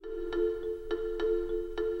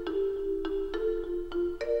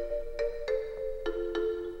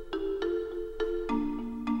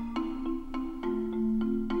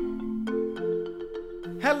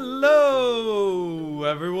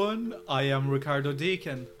everyone. I am Ricardo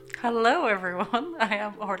Deacon. Hello everyone, I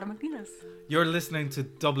am Orla McNeilus. You're listening to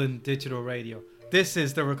Dublin Digital Radio. This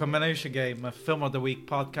is the Recommendation Game, a Film of the Week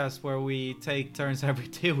podcast where we take turns every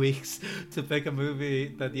 2 weeks to pick a movie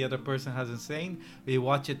that the other person hasn't seen. We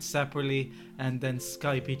watch it separately and then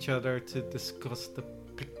Skype each other to discuss the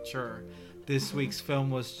picture. This week's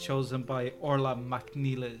film was chosen by Orla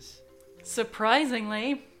McNeilus.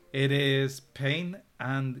 Surprisingly, it is Pain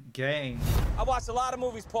and Gain. I watched a lot of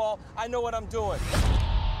movies, Paul. I know what I'm doing.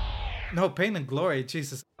 No, Pain and Glory,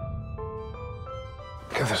 Jesus.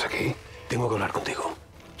 ¿Qué haces aquí? Tengo que hablar contigo.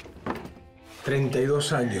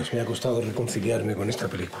 32 años me ha costado reconciliarme con esta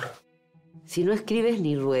película. Si no escribes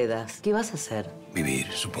ni ruedas, ¿qué vas a hacer?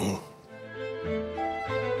 Vivir, supongo.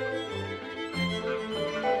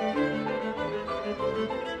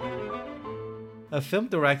 A film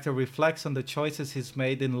director reflects on the choices he's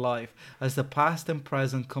made in life as the past and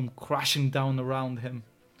present come crashing down around him.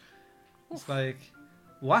 It's like,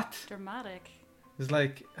 what? dramatic. It's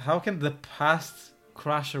like, how can the past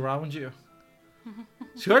crash around you?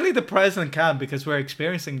 Surely the present can, because we're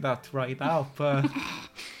experiencing that right now, but...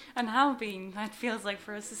 And have been, that feels like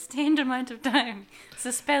for a sustained amount of time,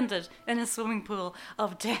 suspended in a swimming pool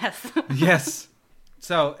of death. Yes.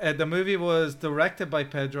 So, the movie was directed by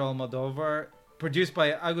Pedro Almodóvar, produced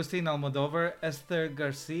by Agustín Almodóvar, Esther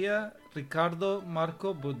Garcia, Ricardo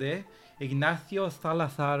Marco Boudet, Ignacio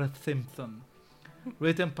Salazar Simpson.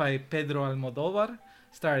 Written by Pedro Almodóvar,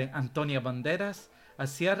 starring Antonia Banderas,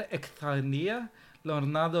 Asier Echtania,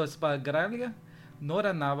 Leonardo Sbaraglia,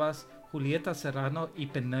 Nora Navas, Julieta Serrano y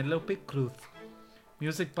Penélope Cruz.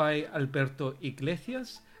 Music by Alberto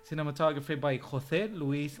Iglesias, cinematography by José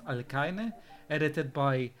Luis Alcaine, edited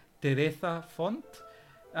by Teresa Font,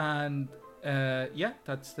 and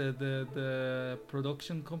that's the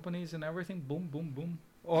production companies and everything. Boom, boom, boom.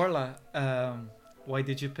 Orla, why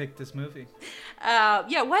did you pick this movie? Why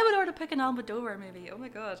would Orla pick an Almodóvar movie? Oh my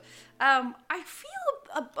god. I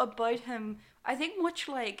feel about him, I think much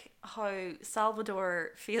like how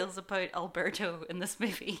Salvador feels about Alberto in this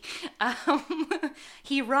movie.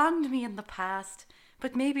 He wronged me in the past,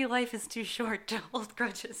 but maybe life is too short to hold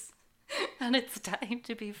grudges. And it's time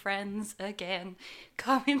to be friends again.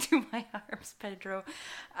 Come into my arms, Pedro.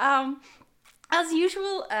 As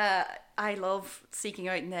usual, I love seeking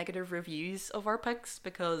out negative reviews of our picks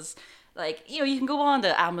because, like, you know, you can go on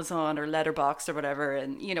to Amazon or Letterboxd or whatever,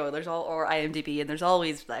 and you know, or IMDb, and there's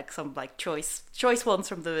always like some like choice ones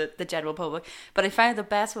from the general public. But I find the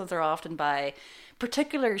best ones are often by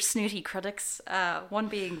particular snooty critics. One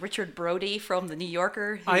being Richard Brody from The New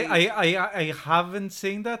Yorker. I haven't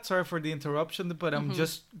seen that. Sorry for the interruption, but I'm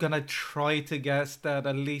just gonna try to guess that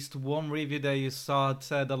at least one review that you saw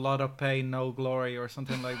said a lot of pain, no glory, or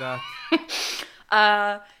something like that.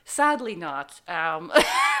 Sadly not.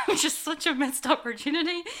 Which is such a missed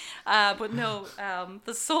opportunity. But no,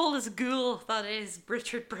 the soulless ghoul that is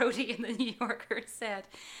Richard Brody in The New Yorker said,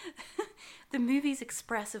 the movie's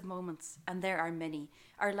expressive moments, and there are many,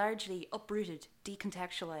 are largely uprooted,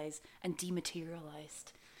 decontextualized, and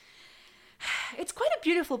dematerialized. It's quite a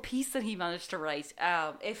beautiful piece that he managed to write,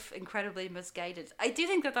 if incredibly misguided. I do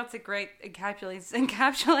think that that's a great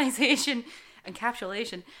encapsulation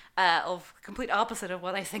of complete opposite of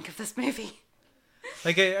what I think of this movie.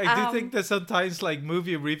 Like I do think that sometimes like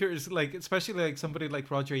movie reviewers, like especially like somebody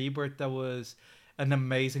like Roger Ebert that was an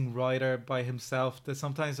amazing writer by himself, that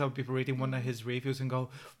sometimes I'll be reading one of his reviews and go,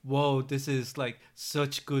 whoa, this is like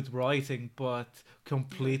such good writing but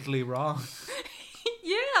completely wrong.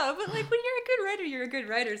 Yeah, but like when you're a good writer, you're a good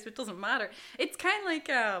writer, so it doesn't matter. It's kind of like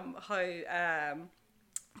how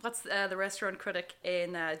what's the restaurant critic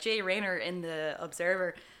in Jay Rayner in The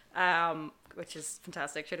Observer, which is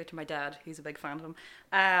fantastic. Shout out to my dad, who's a big fan of him.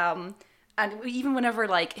 And even whenever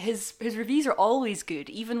like his reviews are always good,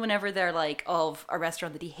 even whenever they're like of a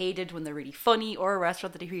restaurant that he hated when they're really funny, or a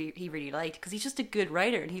restaurant that he really liked, because he's just a good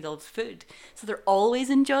writer and he loves food, so they're always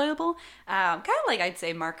enjoyable. Kind of like I'd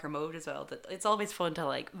say Mark Kermode as well, that it's always fun to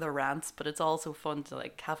like the rants, but it's also fun to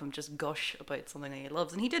like have him just gush about something that he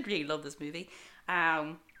loves, and he did really love this movie.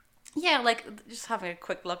 Like just having a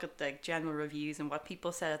quick look at the general reviews and what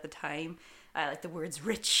people said at the time. Like the words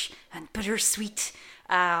rich and bittersweet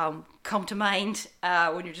come to mind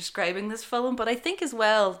when you're describing this film. But I think as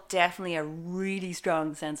well, definitely a really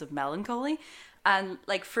strong sense of melancholy. And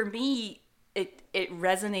like for me, it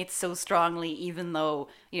resonates so strongly, even though,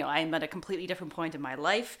 you know, I'm at a completely different point in my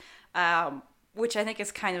life, which I think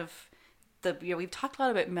is kind of we've talked a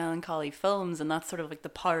lot about melancholy films, and that's sort of like the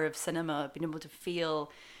power of cinema, being able to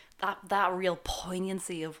feel that real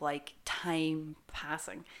poignancy of like time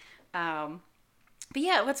passing. But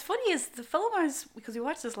yeah, what's funny is the film because we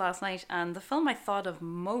watched this last night, and the film I thought of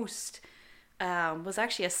most was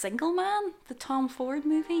actually A Single Man, the Tom Ford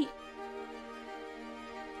movie.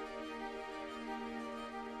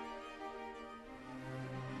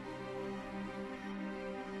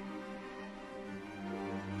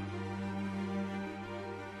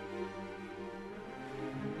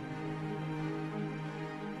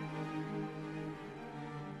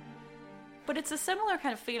 But it's a similar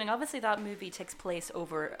kind of feeling. Obviously, that movie takes place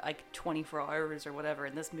over like 24 hours or whatever,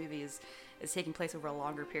 and this movie is taking place over a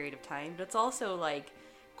longer period of time. But it's also like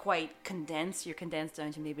quite condensed. You're condensed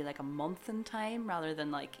down to maybe like a month in time rather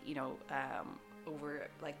than like, over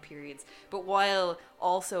like periods. But while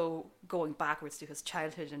also going backwards to his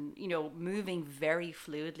childhood and, moving very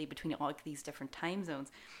fluidly between all these different time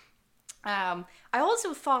zones. I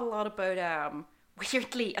also thought a lot about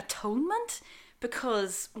weirdly Atonement.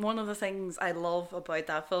 Because one of the things I love about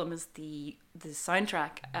that film is the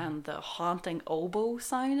soundtrack and the haunting oboe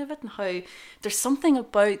sound of it, and how there's something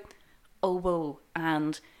about oboe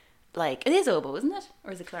and, like, it is oboe, isn't it?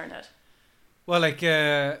 Or is it clarinet? Well, like,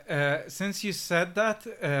 since you said that,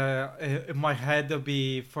 in my head I'll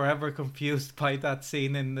be forever confused by that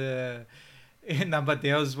scene in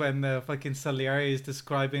Amadeus when fucking Salieri is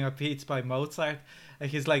describing a piece by Mozart. And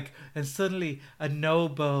he's like, and suddenly an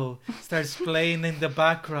oboe starts playing in the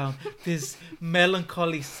background, this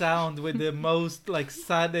melancholy sound with the most like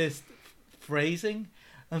saddest phrasing,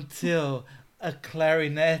 until a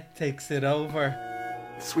clarinet takes it over.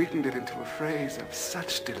 Sweetened it into a phrase of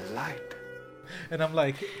such delight. And I'm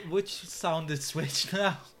like, which sound is switched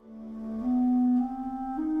now?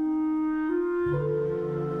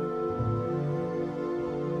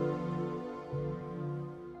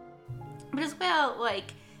 But as well,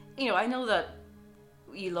 like, I know that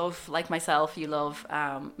you love, like myself, you love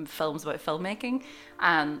films about filmmaking,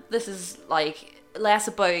 and this is like less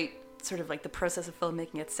about sort of like the process of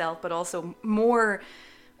filmmaking itself, but also more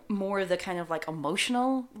the kind of like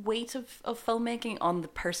emotional weight of filmmaking on the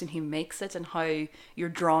person who makes it, and how you're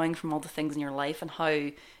drawing from all the things in your life, and how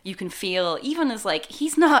you can feel, even as like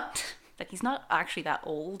he's not actually that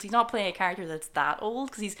old. He's not playing a character that's that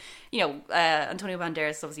old, because he's, Antonio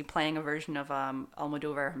Banderas is obviously playing a version of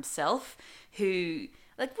Almodovar himself, who,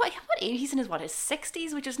 like, what age? He's in his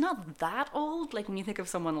 60s, which is not that old. Like, when you think of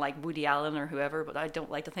someone like Woody Allen or whoever, but I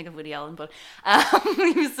don't like to think of Woody Allen, but I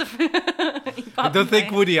don't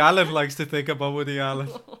think Woody Allen likes to think about Woody Allen.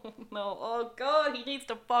 No, oh God, he needs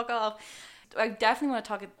to fuck off. I definitely want to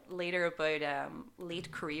talk later about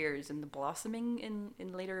late careers and the blossoming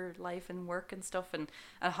in later life and work and stuff, and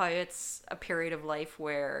how it's a period of life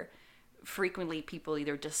where frequently people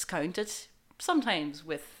either discount it, sometimes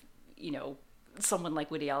with, someone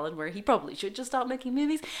like Woody Allen, where he probably should just stop making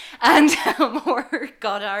movies, and or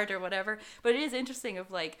Godard or whatever. But it is interesting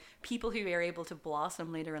of like people who are able to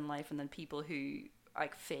blossom later in life, and then people who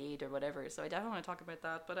like fade or whatever. So I definitely want to talk about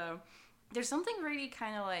that. But there's something really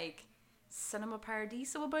kind of like cinema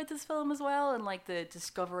paradiso about this film as well, and like the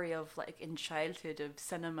discovery of like in childhood of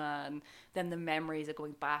cinema, and then the memories of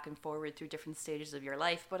going back and forward through different stages of your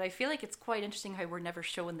life. But I feel like it's quite interesting how we're never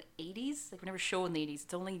shown the 80s. Like, we're never shown the 80s.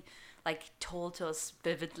 It's only like told to us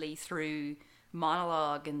vividly through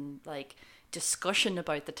monologue and like discussion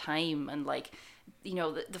about the time, and like,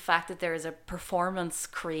 the fact that there is a performance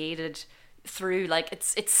created through, like,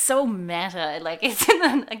 it's so meta, like, it's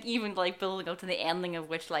like even like building up to the ending of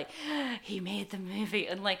which, like, he made the movie,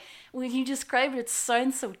 and like when you describe it, it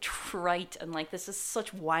sounds so trite, and like this is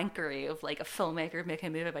such wankery of like a filmmaker making a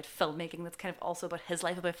movie about filmmaking that's kind of also about his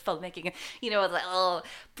life about filmmaking, and it's like, oh,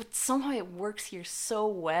 but somehow it works here so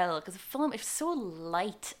well, because the film is so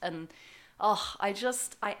light, and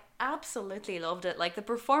I absolutely loved it. Like, the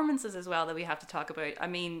performances as well that we have to talk about. I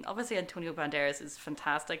mean, obviously Antonio Banderas is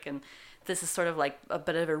fantastic, and this is sort of like a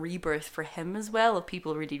bit of a rebirth for him as well, of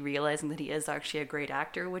people really realizing that he is actually a great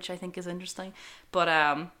actor, which I think is interesting. But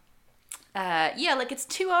yeah, like, it's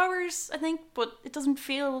 2 hours, I think, but it doesn't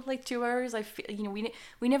feel like 2 hours. I feel,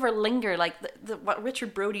 we never linger, like what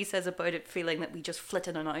Richard Brody says about it, feeling that we just flit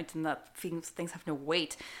in and out and that things have no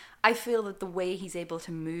weight. I feel that the way he's able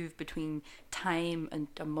to move between time and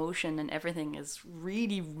emotion and everything is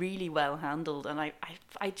really, really well handled. And I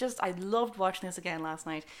loved watching this again last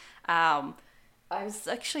night. I was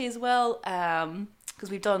actually as well,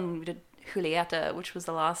 because we did Julieta, which was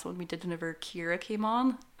the last one we did whenever Kira came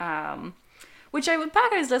on. Which I went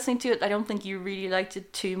back, I was listening to it. I don't think you really liked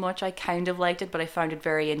it too much. I kind of liked it, but I found it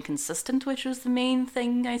very inconsistent, which was the main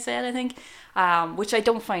thing I said, I think. Which I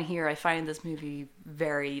don't find here. I find this movie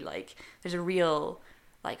very, like, there's a real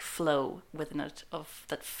like flow within it of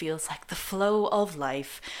that feels like the flow of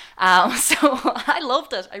life. So I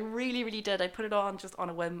loved it. I really, really did. I put it on just on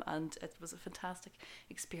a whim, and it was a fantastic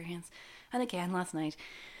experience. And again last night.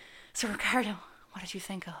 So Ricardo, what did you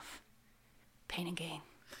think of Pain and Gain?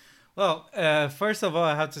 Well, first of all,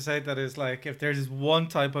 I have to say that it's like, if there's one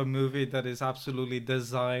type of movie that is absolutely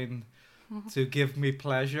designed to give me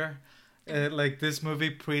pleasure, like this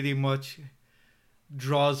movie pretty much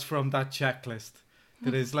draws from that checklist.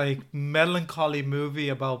 That is like melancholy movie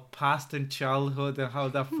about past and childhood and how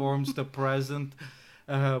that forms the present.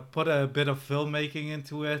 Put a bit of filmmaking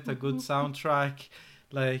into it, a good soundtrack,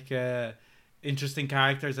 like interesting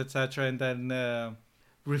characters, etc. And then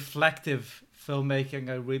reflective filmmaking.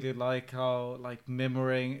 I really like how like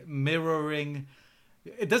mirroring.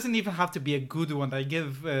 It doesn't even have to be a good one. I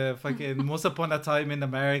give fucking Once Upon a Time in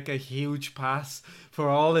America a huge pass for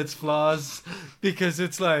all its flaws, because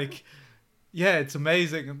it's like, yeah, it's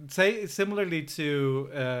amazing. Say similarly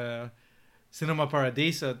to Cinema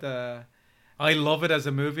Paradiso, I love it as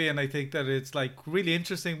a movie, and I think that it's like really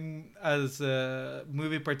interesting as a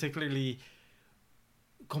movie, particularly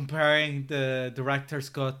comparing the director's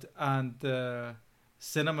cut and the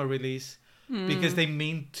cinema release, because they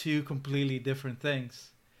mean two completely different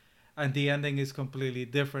things, and the ending is completely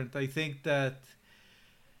different. I think that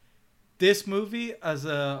this movie as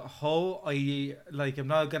a whole, I'm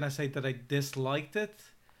not gonna say that I disliked it.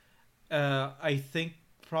 I think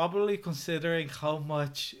probably considering how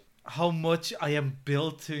much I am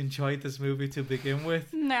built to enjoy this movie to begin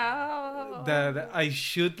with, that I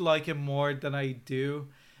should like it more than I do.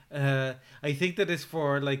 I think that it's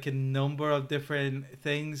for like a number of different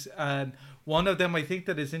things, and one of them I think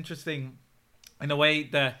that is interesting in a way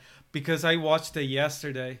that, because I watched it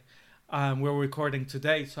yesterday, we're recording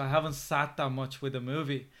today, so I haven't sat that much with the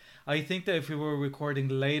movie. I think that if we were recording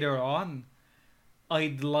later on,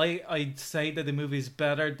 I'd say that the movie is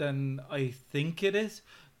better than I think it is,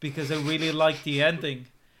 because I really like the ending.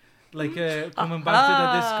 Like coming back to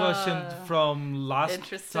the discussion from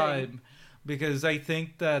last time, because I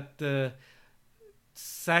think that the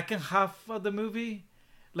second half of the movie,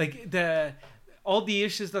 like all the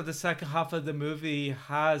issues that the second half of the movie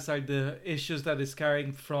has are the issues that it's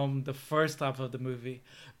carrying from the first half of the movie.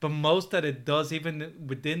 But most that it does, even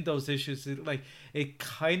within those issues, it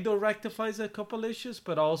kind of rectifies a couple issues,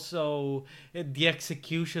 but also the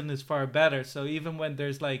execution is far better. So even when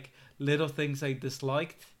there's like little things I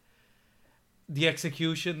disliked, the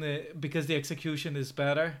execution, because the execution is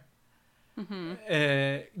better,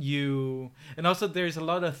 and also there's a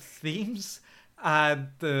lot of themes and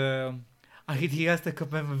ideas that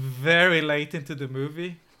come in very late into the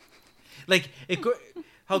movie. Like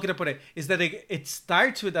how can I put it? Is that it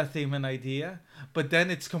starts with that theme and idea, but then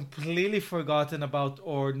it's completely forgotten about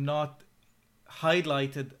or not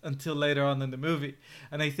highlighted until later on in the movie.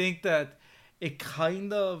 And I think that it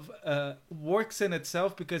kind of works in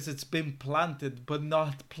itself because it's been planted, but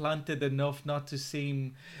not planted enough not to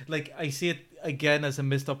seem like, I see it again as a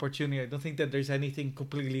missed opportunity. I don't think that there's anything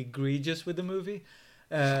completely egregious with the movie.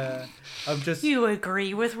 You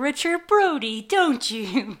agree with Richard Brody, don't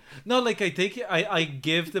you? No, like I think I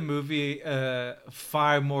give the movie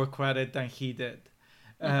far more credit than he did.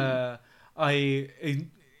 In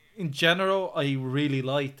general, I really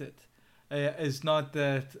liked it. It's not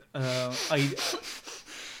that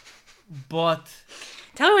but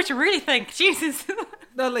tell me what you really think. Jesus.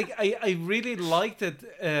 No, like I really liked it.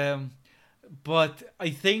 But I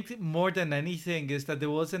think more than anything is that there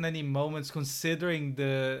wasn't any moments, considering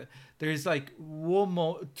there's like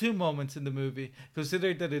two moments in the movie,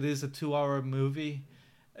 considering that it is a 2-hour movie,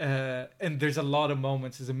 and there's a lot of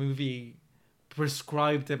moments. It's a movie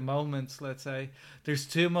prescribed in moments, let's say. There's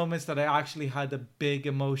 2 moments that I actually had a big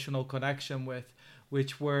emotional connection with,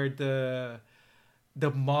 which were the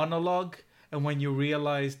monologue, and when you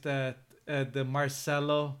realize that the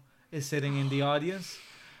Marcelo is sitting in the audience,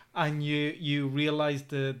 and you realize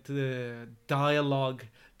the dialogue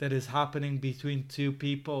that is happening between 2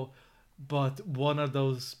 people, but one of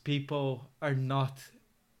those people are not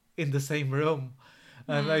in the same room.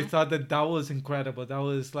 And I thought that was incredible. That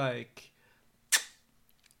was like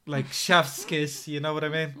chef's kiss, you know what I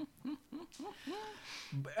mean?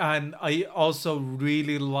 And I also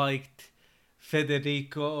really liked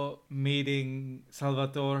Federico meeting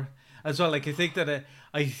Salvatore as well. Like I think that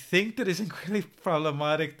it's incredibly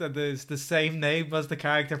problematic that it's the same name as the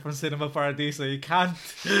character from Cinema Paradiso. You can't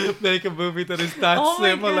make a movie that is that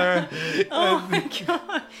similar. My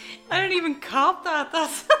god! I don't even cop that.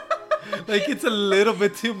 That's like, it's a little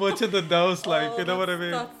bit too much in the nose. Like, you know what I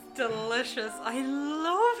mean? delicious. I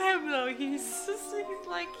love him though. He's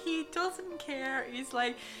like, he doesn't care. He's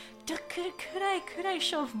like, could I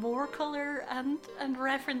shove more color and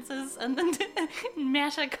references and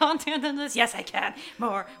meta content in this? Yes, I can.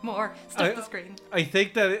 More stuff the screen. I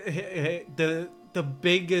think that the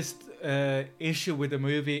biggest issue with the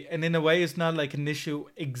movie, and in a way it's not like an issue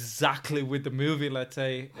exactly with the movie, let's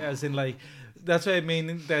say, as in like, that's what I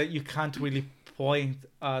mean, that you can't really point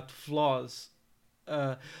at flaws.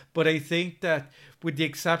 But I think that with the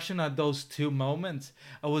exception of those two moments,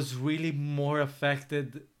 I was really more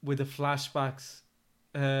affected with the flashbacks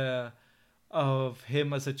of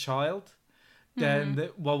him as a child than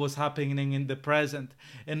what was happening in the present.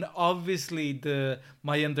 And obviously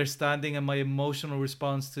my understanding and my emotional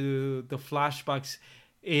response to the flashbacks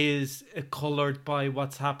is colored by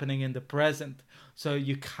what's happening in the present. So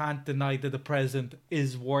you can't deny that the present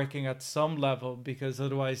is working at some level, because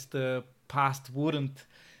otherwise the past wouldn't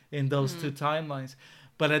in those two timelines.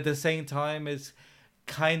 But at the same time, it's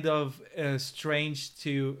kind of strange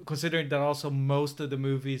to, considering that also most of the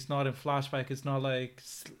movie is not in flashback. It's not like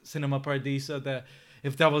Cinema Paradiso, that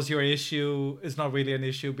if that was your issue, it's not really an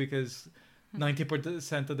issue because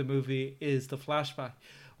 90% of the movie is the flashback.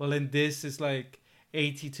 Well, in this, is like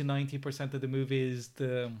 80 to 90% of the movie is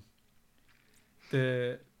the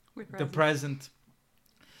present.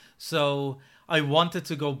 So I wanted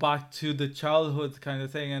to go back to the childhood kind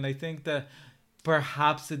of thing, and I think that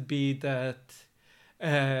perhaps it'd be that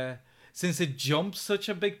since it jumps such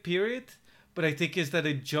a big period, but I think is that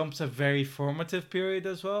it jumps a very formative period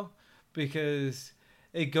as well, because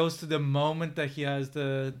it goes to the moment that he has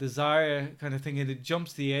the desire kind of thing, and it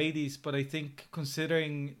jumps the 80s. But I think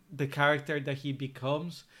considering the character that he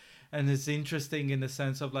becomes, and it's interesting in the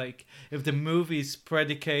sense of like, if the movie's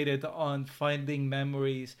predicated on finding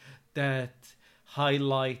memories that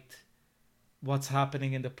highlight what's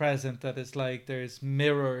happening in the present, that is like there's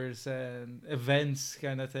mirrors and events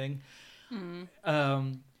kind of thing.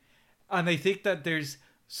 And I think that there's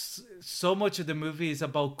so much of the movie is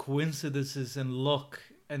about coincidences and luck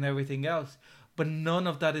and everything else, but none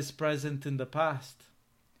of that is present in the past.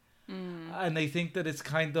 And I think that it's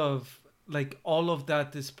kind of like all of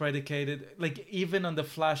that is predicated, like even on the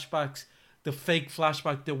flashbacks, the fake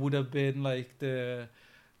flashback that would have been like the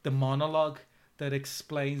monologue that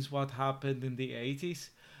explains what happened in the 80s.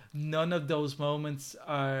 None of those moments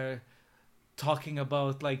are talking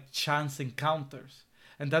about like chance encounters.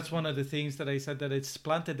 And that's one of the things that I said, that it's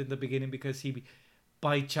planted in the beginning because he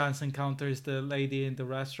by chance encounters the lady in the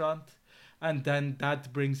restaurant, and then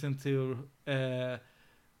that brings him to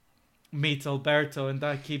meet Alberto, and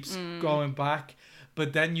that keeps going back.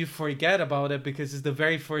 But then you forget about it because it's the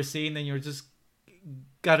very first scene and you're just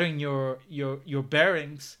gathering your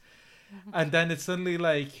bearings. And then it's suddenly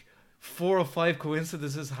like 4 or 5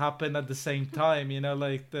 coincidences happen at the same time, you know,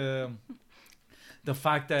 like the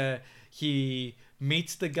fact that he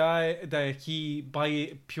meets the guy that he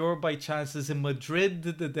by chance is in Madrid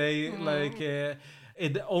the day, like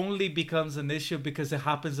it only becomes an issue because it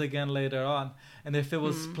happens again later on. And if it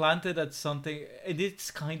was planted at something,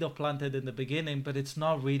 it's kind of planted in the beginning, but it's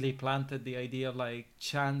not really planted, the idea of like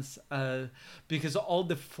chance, because all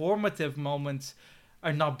the formative moments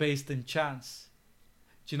are not based in chance.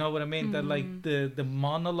 Do you know what I mean? That like the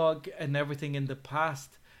monologue and everything in the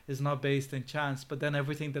past is not based in chance, but then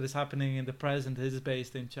everything that is happening in the present is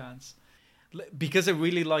based in chance. Because I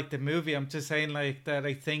really like the movie, I'm just saying like that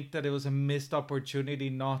I think that it was a missed opportunity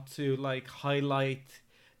not to like highlight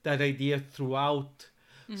that idea throughout.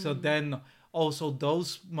 So then also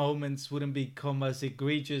those moments wouldn't become as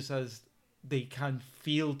egregious as they can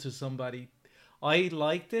feel to somebody. I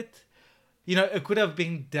liked it. You know, it could have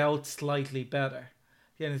been dealt slightly better,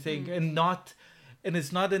 you know, thing, and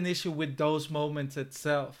it's not an issue with those moments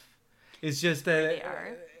itself. It's just that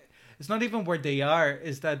it's not even where they are.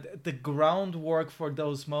 Is that the groundwork for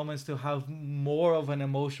those moments to have more of an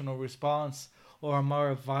emotional response or a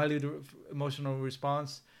more valued emotional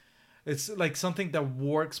response? It's like something that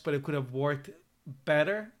works, but it could have worked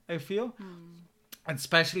better, I feel, and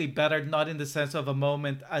especially better not in the sense of a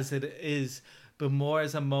moment as it is, but more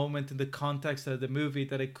as a moment in the context of the movie,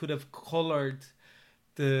 that it could have colored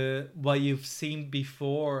what you've seen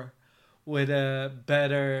before with a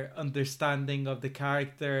better understanding of the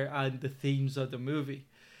character and the themes of the movie.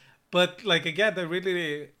 But like again, I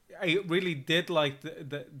really did like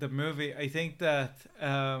the movie. I think that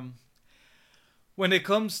when it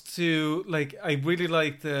comes to like, I really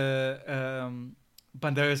liked Banderas'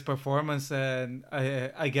 performance, and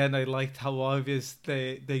I liked how obvious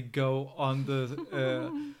they go on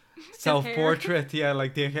self-portrait. Yeah,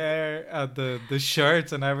 like the hair and the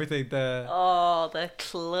shirts and everything. Oh, the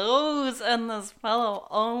clothes in this fellow.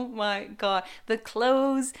 Oh my god. The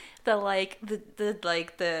clothes, the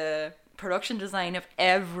production design of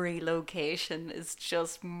every location is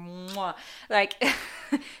just mwah. Like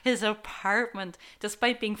his apartment,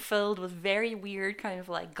 despite being filled with very weird kind of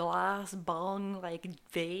like glass bong like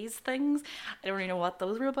vase things. I don't really know what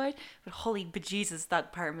those were about, but holy bejesus, that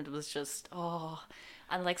apartment was just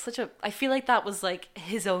and like I feel like that was like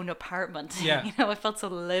his own apartment. Yeah. You know, I felt so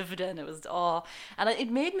lived in. It was and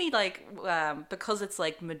it made me like because it's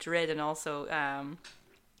like Madrid and also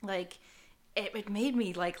like it made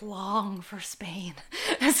me like long for Spain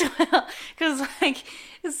as well, because like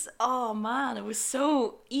it was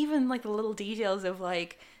so, even like the little details of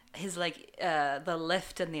like his like the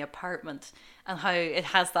lift in the apartment and how it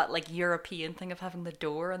has that like European thing of having the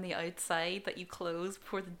door on the outside that you close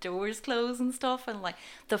before the doors close and stuff, and like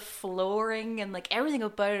the flooring and like everything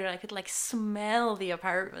about it. I could like smell the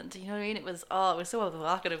apartment, you know what I mean? It was so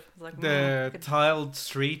evocative. It was like the tiled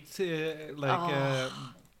street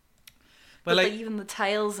but like even the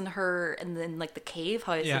tiles in her and then like the cave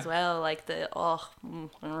house as well, like well,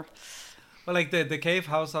 like the cave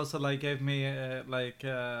house also like gave me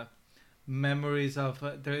memories of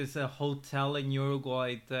there is a hotel in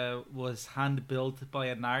Uruguay that was hand built by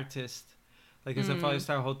an artist, like it's a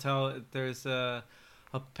 5-star hotel. There's a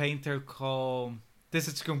painter called, this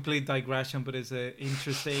is a complete digression, but it's an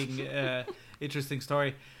interesting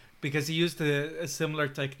story, because he used a similar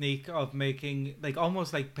technique of making like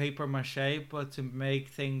almost like paper mache, but to make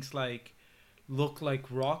things like look like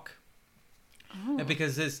rock. And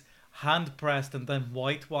because it's hand pressed and then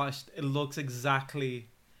whitewashed, it looks exactly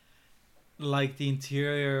like the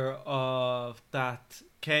interior of that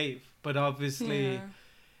cave, but obviously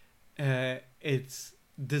it's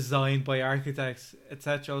designed by architects,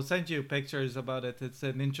 etc. I'll send you pictures about it. It's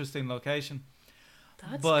an interesting location.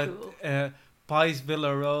 That's cool. Pais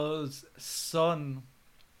Villaro's son,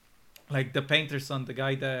 like the painter's son, the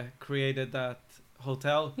guy that created that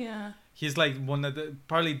hotel, he's like one of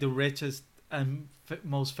probably the richest and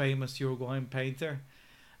most famous Uruguayan painter.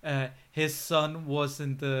 His son was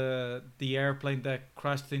in the airplane that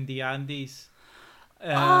crashed in the Andes.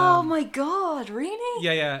 Oh my god, really?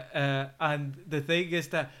 Yeah. And the thing is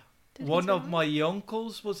that one of my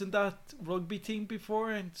uncles was in that rugby team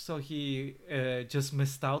before, and so he just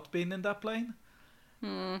missed out being in that plane.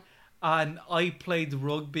 And I played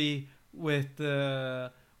rugby with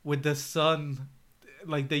the son,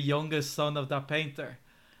 like the youngest son of that painter,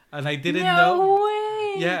 and I didn't know. No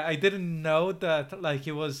way. Yeah, I didn't know that like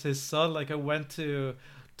it was his son. Like I went to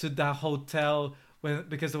that hotel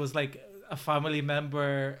because there was like a family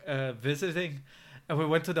member visiting. And we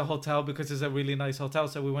went to the hotel because it's a really nice hotel.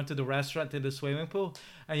 So we went to the restaurant in the swimming pool.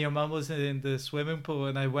 And your mom was in the swimming pool.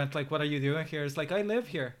 And I went like, what are you doing here? It's like, I live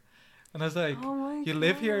here. And I was like, you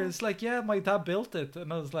live here? It's like, yeah, my dad built it.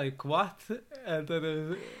 And I was like, what? And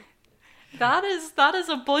then that is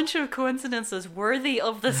a bunch of coincidences worthy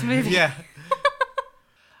of this movie. Yeah.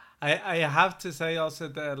 I have to say also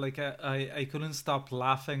that like I couldn't stop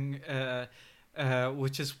laughing,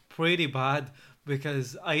 which is pretty bad.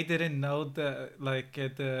 Because I didn't know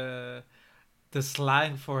the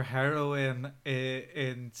slang for heroin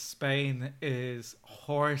in Spain is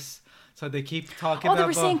horse. So they keep talking about... they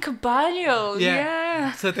were saying caballo.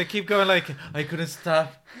 Yeah. So they keep going like, I couldn't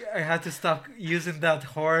stop. I had to stop using that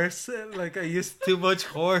horse. Like I used too much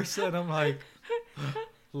horse. And I'm like,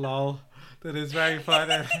 lol. That is very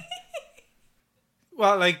funny.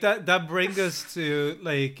 Well, like that brings us to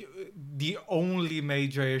like the only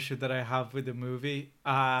major issue that I have with the movie. The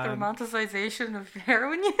romanticization of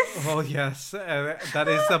heroin use. Oh yes, that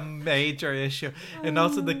is a major issue, and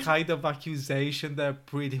also the kind of accusation that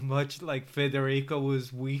pretty much like Federico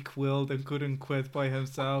was weak-willed and couldn't quit by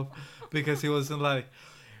himself because he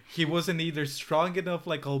wasn't either strong enough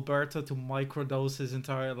like Alberto to microdose his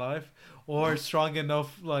entire life, or strong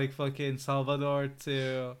enough like fucking Salvador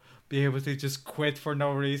to be able to just quit for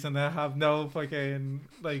no reason and have no fucking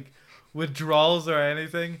like withdrawals or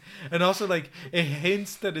anything. And also like it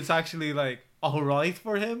hints that it's actually like alright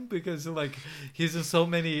for him because like he's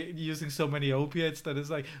using so many opiates that it's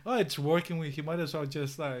like, oh, it's working with, he might as well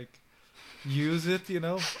just like use it, you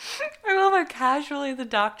know. I love how casually the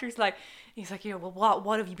doctor's like, he's like, yeah, well,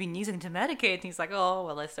 what have you been using to medicate? And he's like, oh,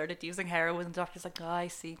 well, I started using heroin. And the doctor's like, oh, I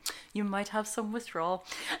see. You might have some withdrawal.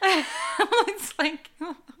 It's like,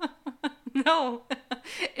 no,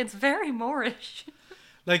 it's very Moorish.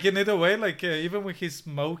 Like, in a way, like, even when he's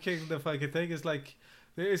smoking the fucking thing, it's like,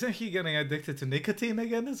 isn't he getting addicted to nicotine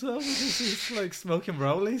again as well? Because he's, like, smoking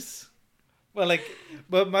rollies? Well, like,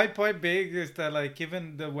 but my point being is that, like,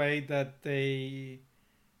 even the way that they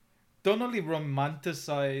don't only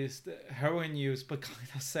romanticize the heroin use, but kind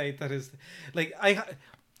of say that is, like,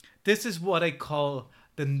 this is what I call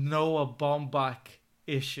the Noah Baumbach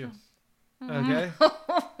issue. Okay?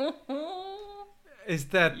 Is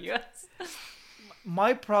that Yes.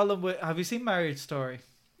 my problem with, have you seen Marriage Story?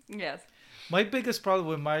 Yes. My biggest problem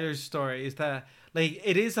with Marriage Story is that, like,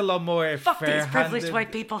 it is a lot more Fuck these fair-handed. privileged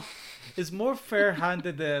white people. It's more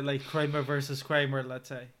fair-handed than, like, Kramer versus Kramer, let's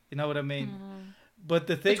say. You know what I mean? But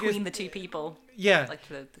the thing Between is, the two people. yeah, Like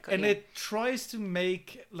and yeah. it tries to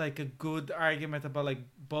make, like, a good argument about, like,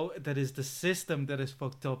 that is the system that is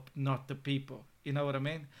fucked up, not the people. You know what I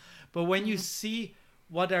mean? But when you see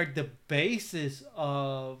what are the basis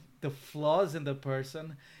of the flaws in the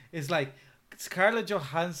person, it's like Scarlett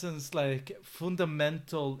Johansson's, like,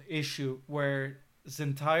 fundamental issue where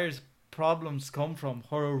Zenday's problems come from,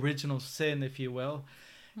 her original sin, if you will,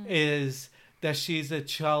 is that she's a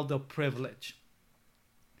child of privilege.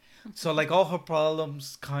 So, like, all her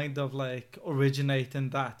problems kind of, like, originate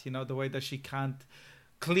in that, you know, the way that she can't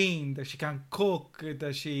clean, that she can't cook,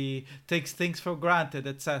 that she takes things for granted,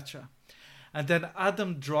 etc. And then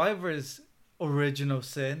Adam Driver's original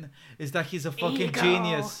sin is that he's a fucking Ego.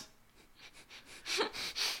 genius.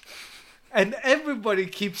 And everybody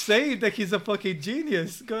keeps saying that he's a fucking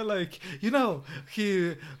genius. Go, like, you know,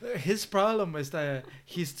 his problem is that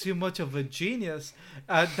he's too much of a genius.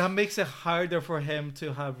 That makes it harder for him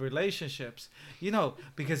to have relationships. You know,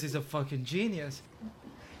 because he's a fucking genius.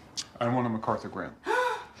 I want a MacArthur grant.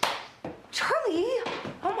 Charlie!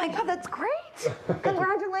 Oh my god, that's great!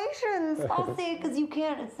 Congratulations! I'll say it because you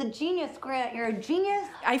can't. It's the genius grant. You're a genius.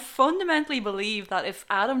 I fundamentally believe that if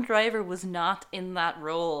Adam Driver was not in that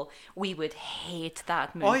role, we would hate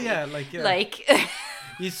that movie. Oh yeah, like, yeah. Like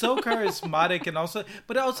He's so charismatic, and also,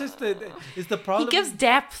 but also it's the problem. he gives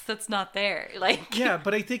depth that's not there. Like Yeah,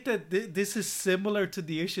 but I think that this is similar to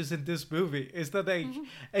the issues in this movie. Is that, like,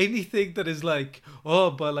 anything that is like,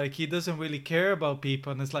 oh, but, like, he doesn't really care about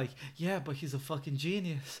people, and it's like, yeah, but he's a fucking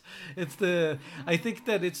genius. I think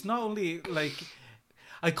that it's not only, like,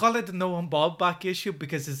 I call it the Noah Baumbach issue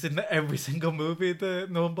because it's in every single movie. The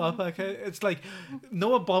Noah Baumbach, it's like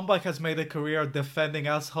Noah Baumbach has made a career of defending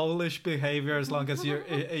asshole-ish behavior as long as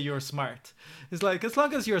you're smart. It's like, as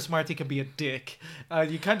long as you're smart, you can be a dick.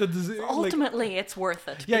 You kind of ultimately, it's worth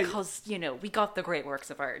it Yeah. because you know we got the great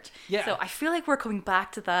works of art. Yeah. So I feel like we're coming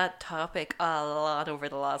back to that topic a lot over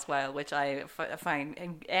the last while, which I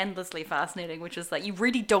find endlessly fascinating. Which is that you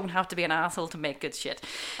really don't have to be an asshole to make good shit.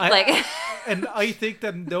 And I think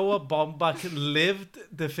that Noah Baumbach lived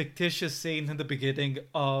the fictitious scene in the beginning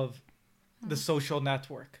of The Social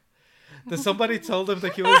Network. That somebody told him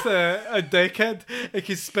that he was a dickhead, and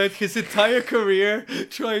he spent his entire career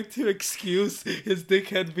trying to excuse his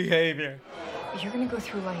dickhead behavior. You're gonna go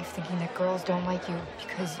through life thinking that girls don't like you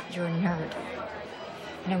because you're a nerd.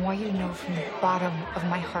 And I want you to know from the bottom of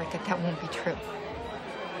my heart that that won't be true.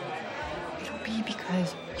 It'll be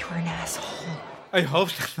because you're an asshole. I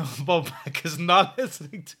hope that Noah Baumbach is not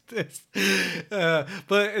listening to this.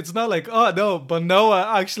 But it's not like, oh no, but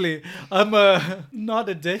Noah, actually, I'm not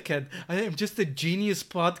a dickhead. I am just a genius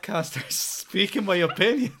podcaster speaking my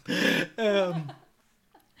opinion. I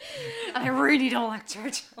really don't like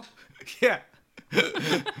Churchill. Yeah.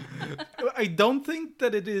 I don't think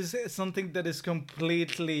that it is something that is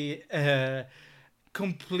completely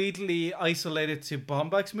isolated to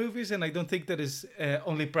Baumbach's movies, and I don't think that is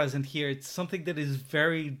only present here. It's something that is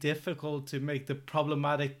very difficult to make the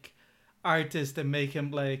problematic artist and make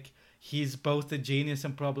him like he's both a genius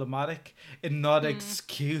and problematic, and not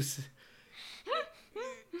excuse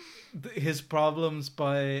his problems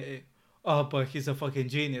by, oh, but he's a fucking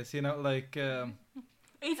genius, you know, like.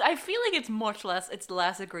 I feel like it's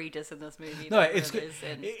less egregious in this movie. No, than it's it is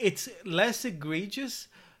in... it's less egregious,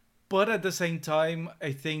 but at the same time,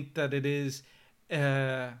 I think that it is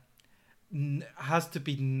has to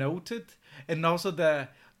be noted, and also the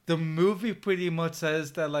movie pretty much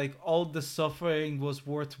says that, like, all the suffering was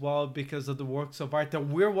worthwhile because of the works of art that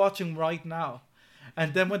we're watching right now.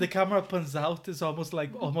 And then when the camera pans out, it's almost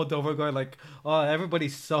like Almodovar going like, oh, everybody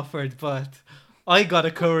suffered, but I got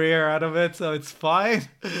a career out of it, so it's fine,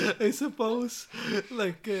 I suppose.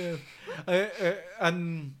 Like,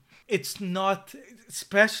 and it's not,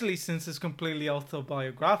 especially since it's completely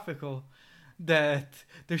autobiographical, that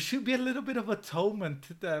there should be a little bit of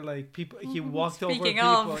atonement that, like, people, he walked over Speaking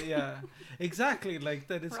people. of. Yeah, exactly. Like,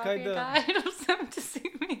 that it's Rocky kind of died of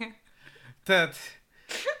septicemia. that.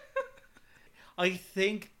 I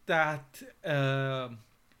think that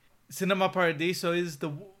Cinema Paradiso is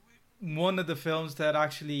one of the films that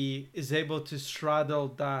actually is able to straddle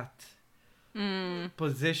that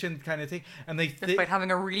position kind of thing. And I think, despite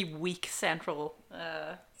having a really weak central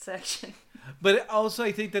section. but also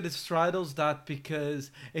I think that it straddles that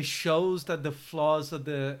because it shows that the flaws of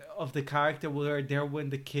the character were there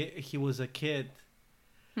when he was a kid.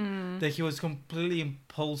 That he was completely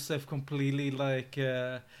impulsive, completely like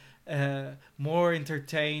more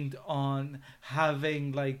entertained on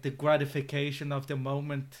having like the gratification of the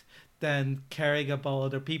moment than caring about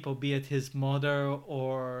other people, be it his mother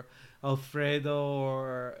or Alfredo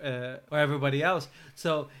or everybody else.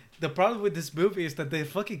 So the problem with this movie is that the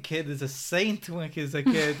fucking kid is a saint when he's a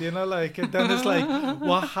kid, you know, like, and then it's like,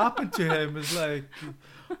 what happened to him is like,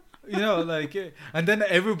 you know, like, and then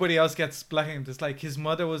everybody else gets blamed. It's like his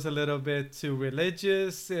mother was a little bit too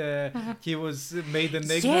religious. He was made an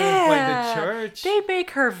ignorant by the church. They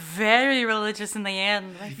make her very religious in the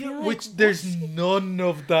end. I feel like, which there's none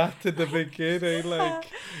of that in the beginning. Like,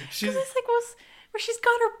 she's it's like where she's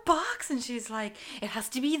got her box and she's like, it has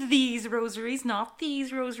to be these rosaries, not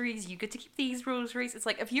these rosaries. You get to keep these rosaries. It's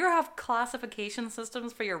like, if you have classification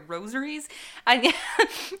systems for your rosaries, and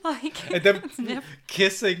like, and then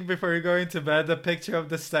kissing before you're going to bed, a picture of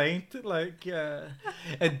the saint, like,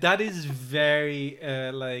 and that is very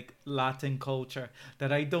like Latin culture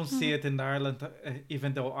that I don't see it in Ireland,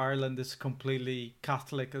 even though Ireland is completely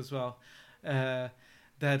Catholic as well.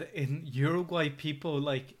 That in Uruguay, people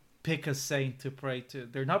like pick a saint to pray to.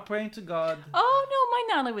 They're not praying to God. Oh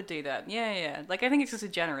no, my nana would do that. Yeah. Like, I think it's just a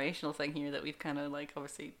generational thing here that we've kind of like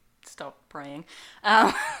obviously stopped praying.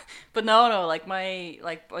 But no, like I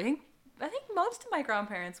think most of my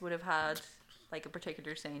grandparents would have had like a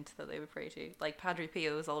particular saint that they would pray to. Like Padre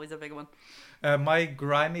Pio is always a big one. My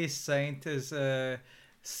granny's saint is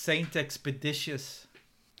Saint Expeditious.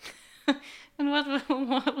 And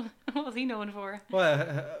what was he known for?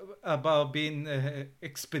 Well, about being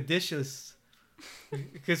expeditious.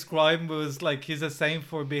 His crime was like, he's a saint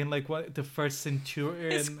for being like the first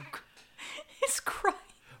centurion. His crime.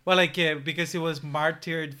 Well, like because he was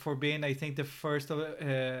martyred for being, I think, the first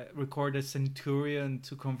recorded centurion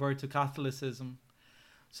to convert to Catholicism.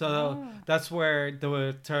 So that's where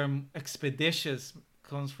the term expeditious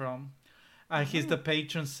comes from. He's the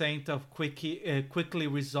patron saint of quickly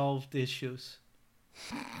resolved issues.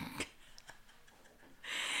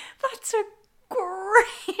 That's a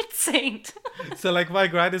great saint. So, like, my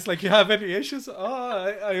grand is like, you have any issues?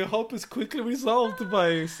 Oh, I hope it's quickly resolved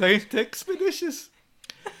by Saint Expeditious.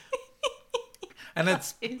 And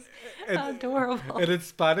it's adorable. And in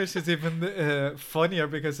Spanish, it's even funnier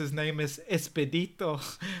because his name is Expedito.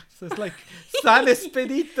 So it's like, San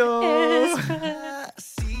Expedito.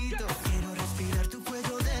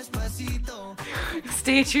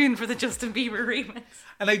 Stay tuned for the Justin Bieber remix.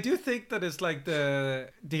 And I do think that it's like the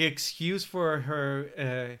excuse for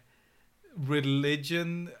her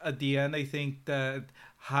religion at the end. I think that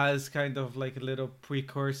has kind of like a little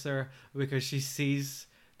precursor because she sees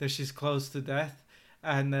that she's close to death,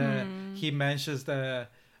 and he mentions that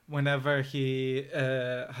whenever he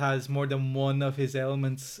has more than one of his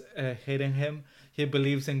ailments hitting him, he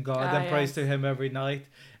believes in God and prays to him every night.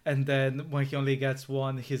 And then when he only gets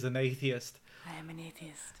one, he's an atheist. I am an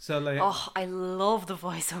atheist. So like, I love the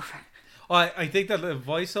voiceover. I think that the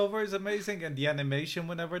voiceover is amazing, and the animation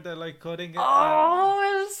whenever they're like cutting it. Oh,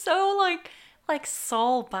 it was so like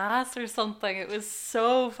Saul Bass or something. It was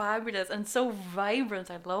so fabulous and so vibrant.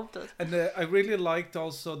 I loved it. And I really liked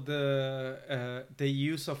also the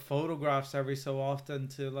use of photographs every so often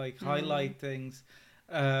to like highlight things.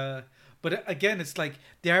 But again, it's like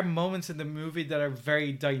there are moments in the movie that are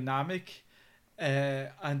very dynamic.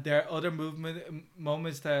 And there are other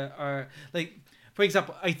moments that are like, for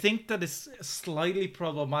example, I think that is slightly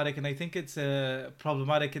problematic, and I think it's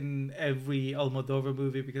problematic in every Almodovar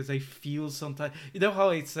movie because I feel sometimes, you know how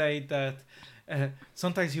I say that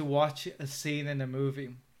sometimes you watch a scene in a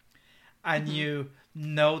movie and you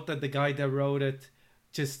note that the guy that wrote it,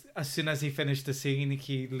 just as soon as he finished the scene,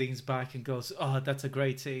 he leans back and goes, "Oh, that's a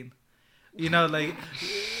great scene." You know, like,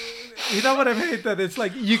 you know what I mean? That it's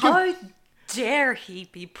like you can. Dare he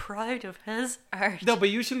be proud of his art? No, but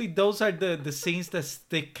usually those are the scenes that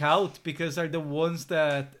stick out because are the ones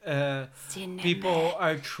that people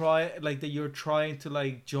are that you're trying to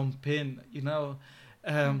like jump in, you know.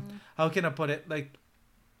 How can I put it? Like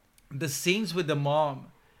the scenes with the mom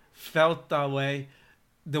felt that way,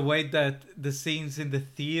 the way that the scenes in the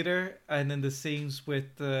theater and in the scenes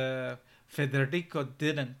with Federico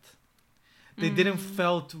didn't. They didn't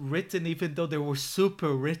felt written, even though they were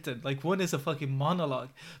super written. Like one is a fucking monologue,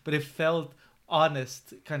 but it felt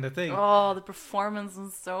honest kind of thing. Oh, the performance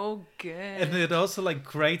is so good. And it also like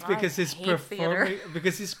great because he's hate theater.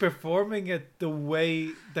 performing it the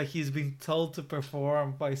way that he's been told to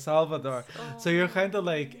perform by Salvador. So you're kind of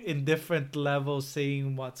like in different levels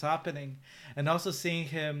seeing what's happening, and also seeing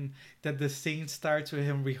him that the scene starts with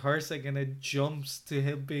him rehearsing and it jumps to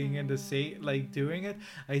him being in the scene, like doing it.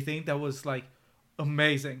 I think that was like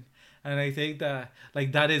amazing, and I think that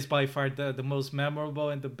like that is by far the most memorable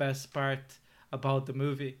and the best part about the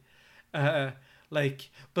movie. But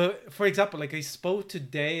for example, like I spoke to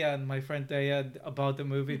Dayan, my friend Dayan, about the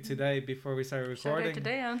movie today before we started recording. Shout out to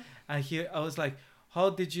Dayan. And I was like, how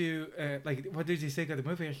did you what did you think of the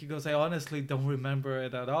movie? And he goes, I honestly don't remember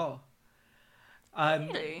it at all.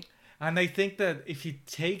 And Really? and I think that if you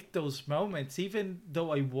take those moments, even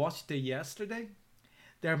though I watched it yesterday,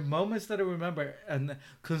 there are moments that I remember, and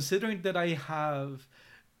considering that I have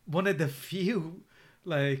one of the few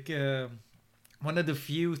one of the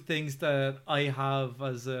few things that I have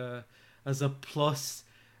as a plus,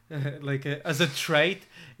 as a trait,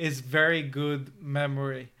 is very good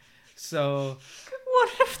memory. So One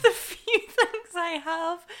of the few things I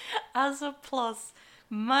have as a plus.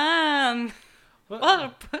 Man, what a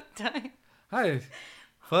put down. hi,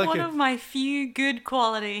 fuck One it. of my few good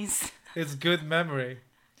qualities. It's good memory.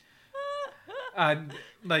 And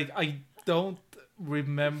like I don't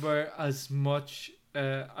remember as much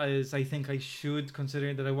as I think I should,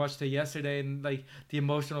 considering that I watched it yesterday, and like the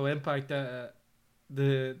emotional impact that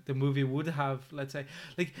the movie would have, let's say,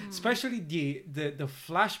 like especially the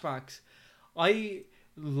flashbacks. I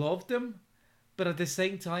loved them, but at the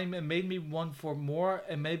same time it made me want for more,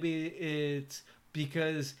 and maybe it's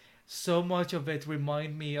because so much of it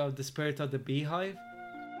remind me of the Spirit of the Beehive.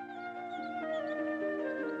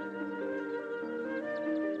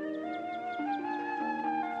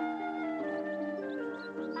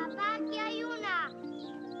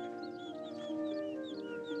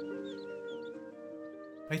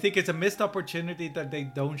 I think it's a missed opportunity that they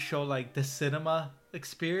don't show like the cinema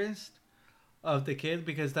experience of the kid,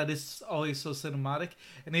 because that is always so cinematic.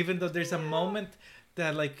 And even though there's a moment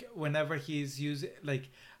that like whenever he's using, like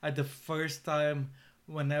at the first time,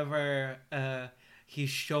 whenever he's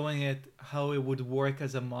showing it how it would work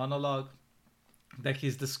as a monologue, that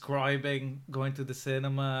he's describing going to the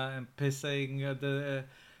cinema and pissing at the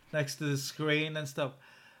next to the screen and stuff,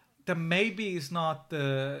 that maybe is not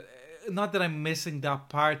that I'm missing that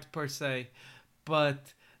part per se,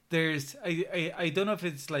 but there's I don't know if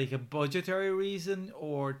it's like a budgetary reason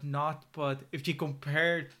or not, but if you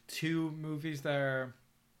compare two movies that are,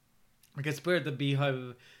 I guess, Spirit of the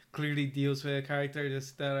Beehive clearly deals with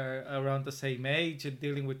characters that are around the same age and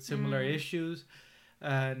dealing with similar issues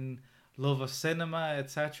and love of cinema,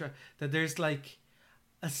 etc., that there's like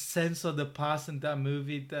a sense of the past in that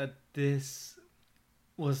movie that this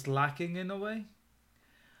was lacking in a way.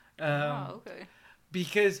 Okay.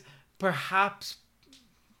 Because perhaps,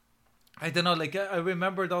 I don't know, like I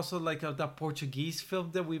remembered also like of that Portuguese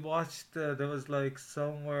film that we watched that was like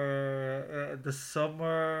somewhere the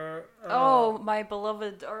summer. My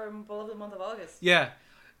beloved month of August. Yeah,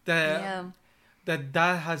 Yeah.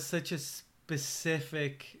 that has such a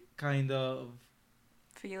specific kind of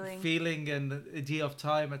feeling and idea of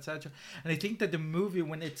time, etc. And I think that the movie,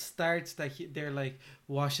 when it starts, that they're like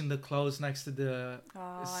washing the clothes next to the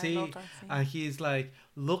sea, I love that scene. and he's like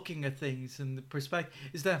looking at things in the perspective,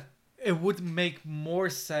 is that it would make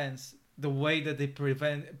more sense the way that they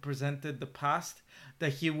presented the past,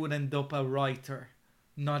 that he would end up a writer,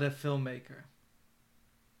 not a filmmaker.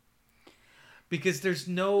 Because there's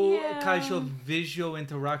no casual visual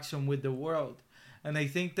interaction with the world. And I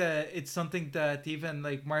think that it's something that even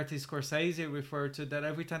like Martin Scorsese referred to, that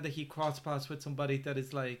every time that he cross paths with somebody that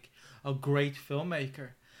is like a great filmmaker,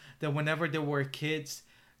 that whenever they were kids,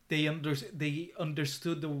 they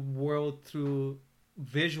understood the world through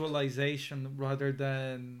visualization rather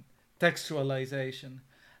than textualization.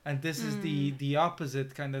 And this is the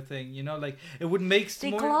opposite kind of thing, you know, like it would make They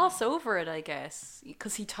gloss over it, I guess,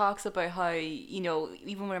 because he talks about how, you know,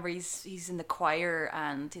 even whenever he's in the choir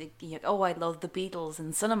and oh, I love the Beatles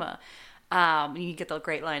in cinema. You get that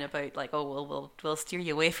great line about like, oh, we'll steer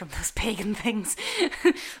you away from those pagan things.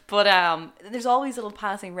 But there's always little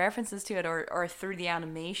passing references to it, or through the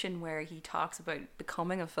animation where he talks about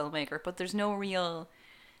becoming a filmmaker, but there's no real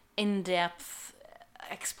in-depth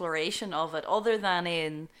exploration of it, other than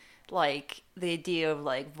in like the idea of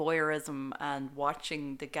like voyeurism and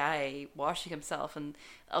watching the guy washing himself, and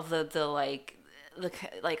of the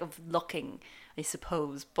of looking, I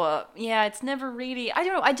suppose. But yeah, it's never really, I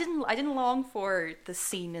don't know, I didn't long for the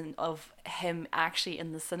scene of him actually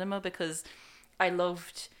in the cinema, because I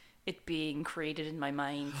loved it being created in my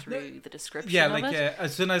mind through the description Yeah, of like it.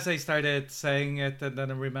 as soon as I started saying it and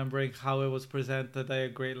then remembering how it was presented, I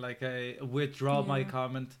agree. Like I withdraw my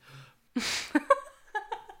comment.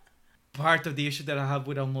 Part of the issue that I have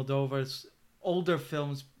with Almodovar's older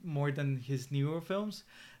films more than his newer films,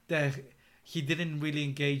 that he didn't really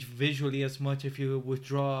engage visually as much if you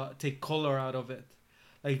take color out of it.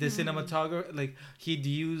 Like the cinematography, like he'd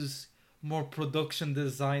use more production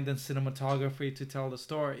design than cinematography to tell the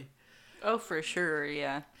story. Oh, for sure,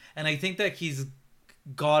 yeah. And I think that he's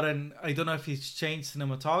gotten, I don't know if he's changed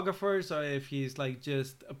cinematographers or if he's like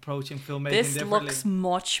just approaching filmmaking This differently. looks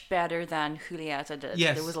much better than Julieta did.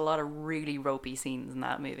 Yes. There was a lot of really ropey scenes in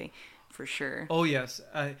that movie, for sure. Oh yes,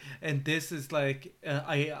 and this is like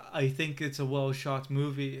I think it's a well shot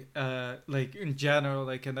movie. Like in general,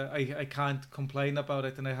 like, and I can't complain about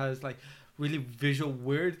it, and it has like really visual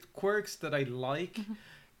weird quirks that I like.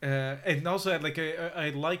 And also like I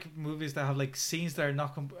like movies that have like scenes that are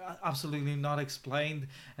not absolutely not explained,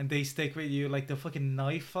 and they stick with you, like the fucking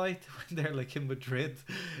knife fight when they're like in Madrid,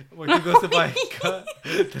 when he goes to buy a gun.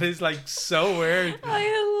 That is like so weird. I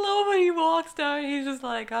love when he walks down. He's just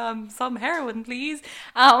like, some heroin, please.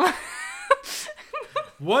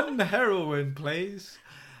 One heroin, please.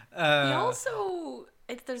 He also,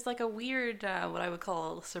 there's like a weird, what I would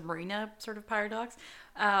call Sabrina sort of paradox,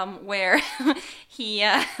 where he,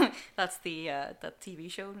 that's the that TV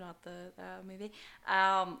show, not the movie,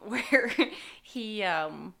 where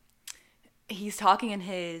he's talking in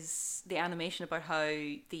the animation about how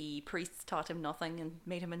the priests taught him nothing and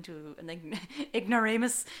made him into an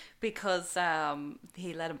ignoramus because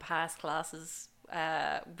he let him pass classes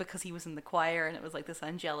because he was in the choir and it was like this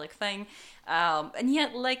angelic thing. And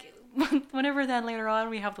yet, like, whenever then later on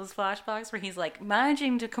we have those flashbacks where he's like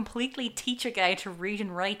managing to completely teach a guy to read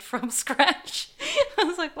and write from scratch. I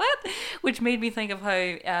was like, what? Which made me think of how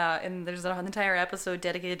and there's an entire episode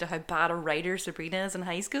dedicated to how bad a writer Sabrina is in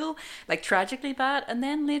high school, like tragically bad, and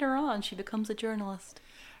then later on she becomes a journalist.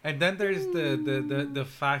 And then there's the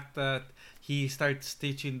fact that he starts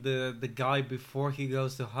teaching the guy before he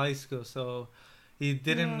goes to high school, so he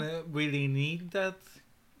didn't really need that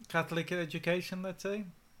Catholic education, let's say.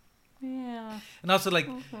 Yeah. And also, like,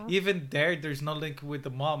 even there's no link with the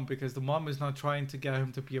mom, because the mom is not trying to get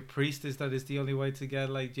him to be a priestess. That is the only way to get,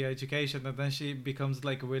 like, the education. And then she becomes,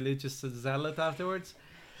 like, a religious zealot afterwards.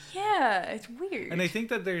 Yeah, it's weird. And I think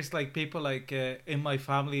that there's, like, people, like, in my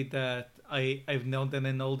family that I've known that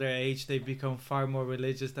in older age, they become far more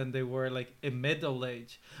religious than they were, like, in middle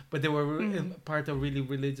age. But they were part of really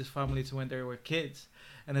religious families when they were kids.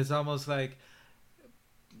 And it's almost like,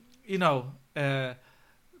 you know,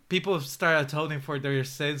 people start atoning for their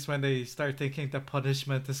sins when they start thinking that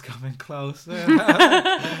punishment is coming close.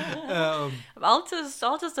 I'll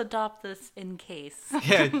just adopt this in case.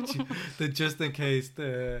 Yeah, just in case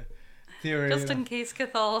the theory. Just in case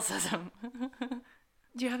Catholicism.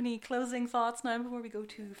 Do you have any closing thoughts now before we go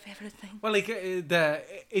to favorite thing? Well, like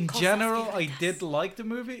in general, I did like the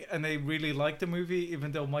movie, and I really liked the movie,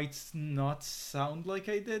 even though it might not sound like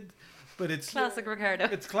I did. But it's classic Ricardo.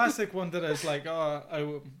 It's classic one that I was like,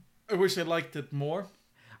 I wish I liked it more.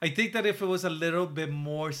 I think that if it was a little bit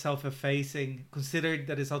more self-effacing, considering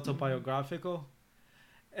that it's autobiographical,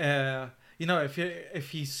 you know, if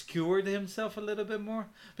he skewered himself a little bit more,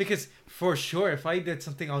 because for sure, if I did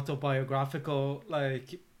something autobiographical,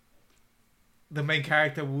 like the main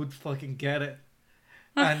character would fucking get it,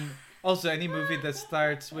 and. Also, any movie that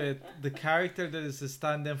starts with the character that is a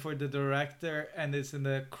stand-in for the director and is in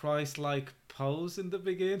a Christ-like pose in the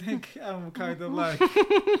beginning, I'm kind of like...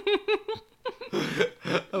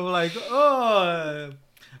 I'm like, oh,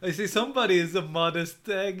 I see somebody is a modest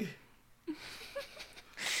egg.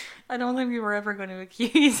 I don't think we were ever going to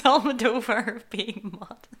accuse Almodovar of being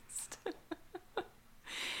modest.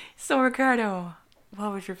 So, Ricardo,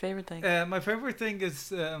 what was your favorite thing? My favorite thing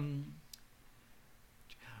is...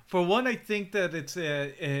 for one, I think that it's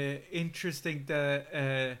interesting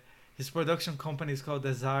that his production company is called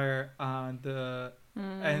Desire, and the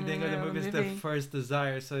ending of the movie is The First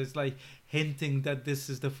Desire. So it's like hinting that this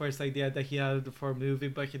is the first idea that he had for a movie,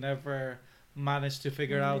 but he never managed to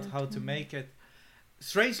figure out how to make it.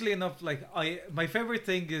 Strangely enough, like my favorite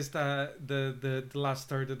thing is the last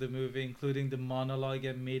third of the movie, including the monologue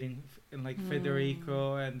and meeting like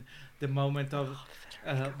Federico, and the moment of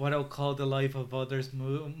what I'll call the life of others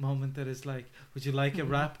moment that is like, would you like it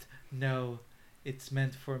wrapped? No, it's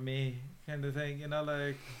meant for me, kind of thing, you know,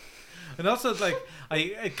 like. And also, like,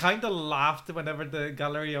 I kind of laughed whenever the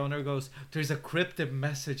gallery owner goes, "There's a cryptic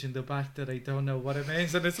message in the back that I don't know what it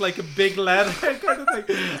means," and it's like a big letter kind of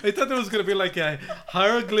thing. I thought it was gonna be like a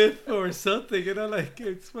hieroglyph or something, you know, like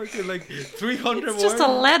it's fucking like 300 It's words. just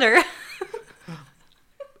a letter.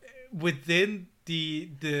 Within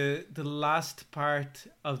the last part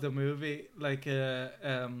of the movie, like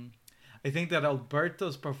I think that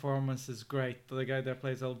Alberto's performance is great. The guy that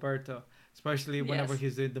plays Alberto, especially whenever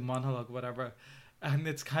he's doing the monologue, whatever. And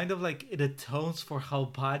it's kind of like it atones for how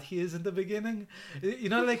bad he is in the beginning. You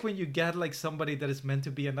know, like when you get like somebody that is meant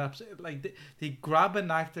to be they grab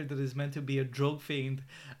an actor that is meant to be a drug fiend,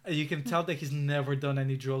 and you can tell that he's never done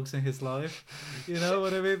any drugs in his life. You know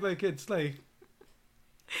what I mean? Like it's like.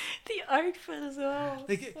 The outfit as well.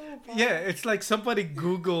 Like, so bad. yeah, it's like somebody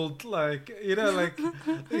Googled, like, you know, like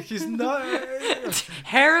he's not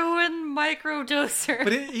Heroin microdoser.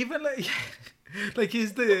 but even like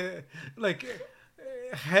he's the like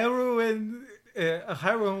heroin a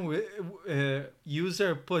heroin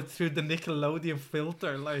user put through the Nickelodeon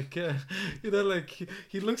filter, like you know, like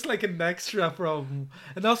he looks like an extra from,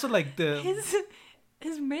 and also like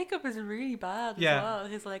His makeup is really bad as well.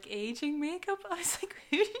 His like aging makeup. I was like,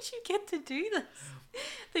 who did you get to do this?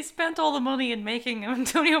 They spent all the money in making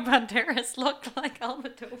Antonio Banderas look like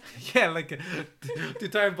Almodovar. Yeah, like the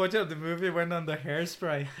entire budget of the movie went on the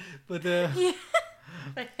hairspray, but yeah.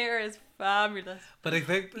 The hair is fabulous. But I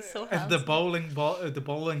think so the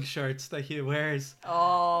bowling shirts that he wears.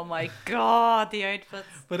 Oh my god, the outfits.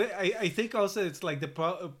 But I think also it's like the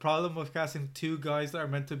problem of casting two guys that are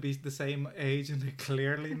meant to be the same age and they're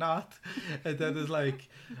clearly not. And then it's like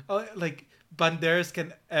Banderas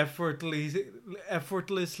can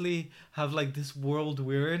effortlessly have like this world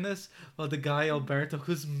weariness, while the guy Alberto,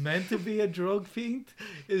 who's meant to be a drug fiend,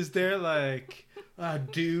 is there like,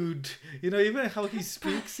 dude, you know, even how he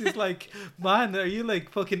speaks is like, man, are you like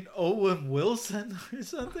fucking Owen Wilson or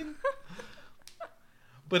something?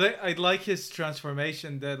 But I like his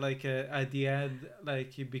transformation that like at the end,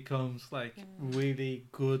 like he becomes like really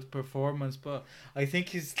good performance, but I think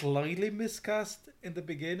he's slightly miscast in the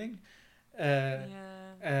beginning. But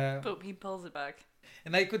he pulls it back.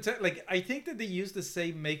 And I could tell, like, I think that they used the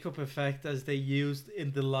same makeup effect as they used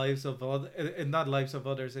in the lives of not lives of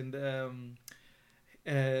others, in the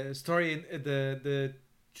story in the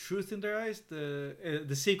truth in their eyes,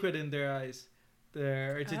 the secret in their eyes, the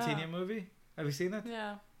Argentinian movie. Have you seen it?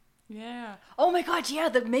 Yeah. Oh my god, yeah,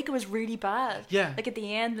 the makeup is really bad. Yeah. Like at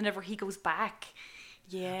the end, whenever he goes back.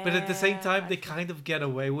 Yeah. But at the same time, they kind of get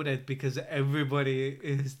away with it because everybody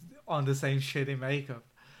is on the same shitty makeup.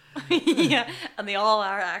 Yeah, and they all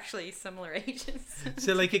are actually similar ages.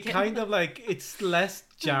 So like it kind of like it's less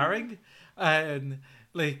jarring, and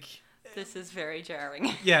like this is very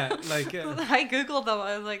jarring. Yeah, like I googled them.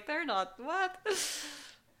 I was like, they're not what.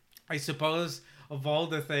 I suppose of all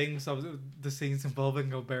the things of the scenes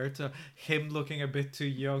involving Alberto, him looking a bit too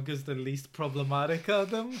young is the least problematic of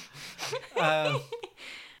them.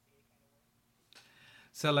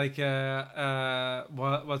 So like,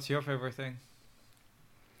 what's your favorite thing?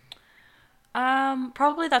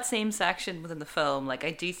 Probably that same section within the film. Like,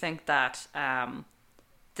 I do think that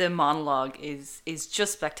the monologue is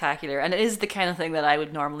just spectacular, and it is the kind of thing that I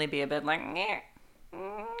would normally be a bit like,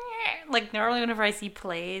 like normally whenever I see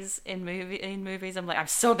plays in movies, I'm like, I'm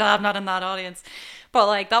so glad I'm not in that audience. But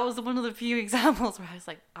like that was one of the few examples where I was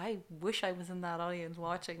like, I wish I was in that audience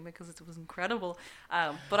watching because it was incredible.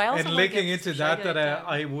 But I also and linking into that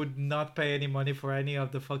I would not pay any money for any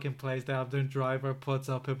of the fucking plays that Adam Driver puts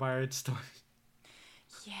up in Marriage Story.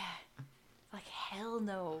 Yeah. Like hell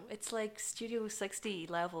no. It's like Studio 60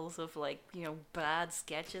 levels of like, you know, bad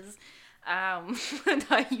sketches. And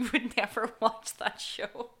you would never watch that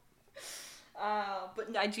show.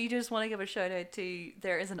 But I do just want to give a shout out to,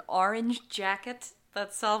 there is an orange jacket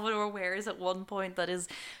that Salvador wears at one point that is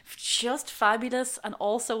just fabulous, and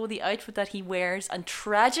also the outfit that he wears and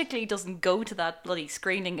tragically doesn't go to that bloody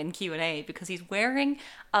screening in Q&A because he's wearing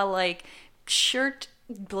a like shirt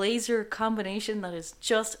blazer combination that is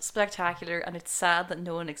just spectacular, and it's sad that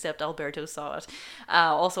no one except Alberto saw it.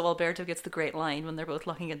 Also, Alberto gets the great line when they're both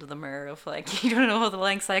looking into the mirror of like, you don't know the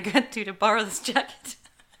lengths I went to borrow this jacket.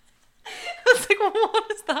 I was like, what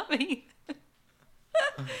does that mean?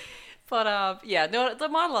 But yeah, no, the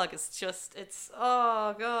monologue is just, it's,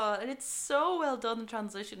 oh god, and it's so well done, the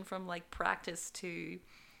transition from like practice to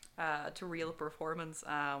real performance.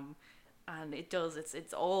 And it does,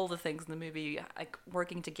 it's all the things in the movie like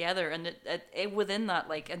working together, and it within that,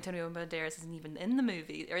 like Antonio Banderas isn't even in the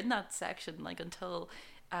movie or in that section like until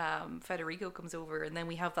Federico comes over, and then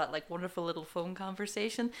we have that like wonderful little phone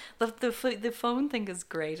conversation. The phone thing is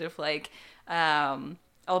great, of like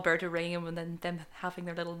Alberto ringing him and then them having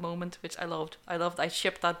their little moment, which I loved. I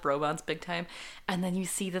shipped that bromance big time. And then you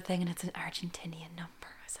see the thing and it's an Argentinian number.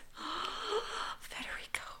 I was like, oh,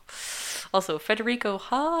 Federico. Also, Federico,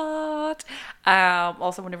 hot.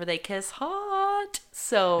 Also, whenever they kiss, hot.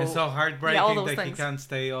 So it's so heartbreaking all those that things. he can't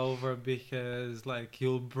stay over because like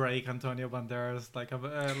he'll break Antonio Banderas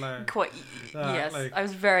Quite, yes, like- I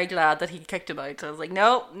was very glad that he kicked him out. I was like,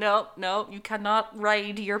 no, you cannot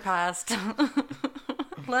ride your past.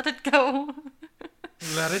 Let it go.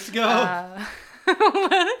 let it go.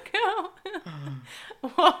 Let it go.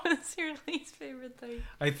 What was your least favorite thing?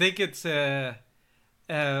 I think it's I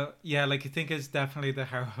think it's definitely the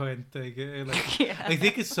heroin thing. Yeah. I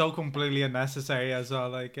think it's so completely unnecessary as well.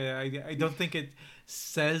 Like I don't think it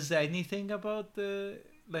says anything about the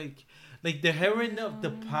like the heroin of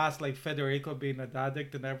the past, like Federico being an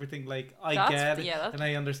addict and everything. Like I get it and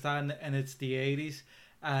I understand, and it's the 80s,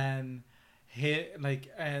 and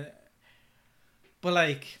but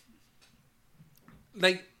like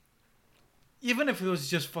even if it was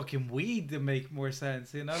just fucking weed, it'd make more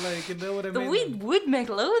sense, you know? Like, you know what I mean? The weed would make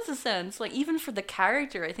loads of sense. Like, even for the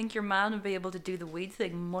character, I think your man would be able to do the weed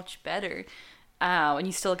thing much better. And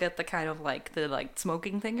you still get the kind of, like, the, like,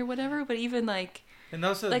 smoking thing or whatever. But even, like... And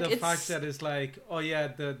also like, the fact that it's like, oh yeah,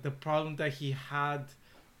 the problem that he had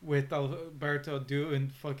with Alberto doing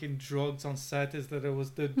fucking drugs on set is that it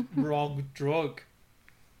was the wrong drug.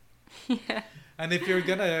 Yeah. And if you're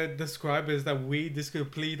gonna describe it as that weed is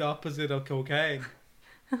complete opposite of cocaine.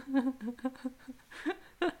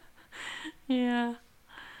 Yeah.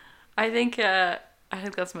 I think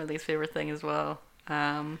that's my least favorite thing as well.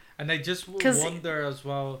 And I just wonder as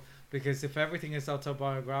well, because if everything is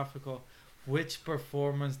autobiographical, which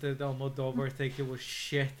performance did Almodovar think it was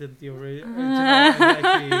shit in the original?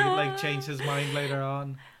 And he like changed his mind later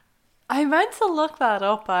on. I meant to look that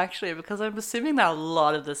up actually, because I'm assuming that a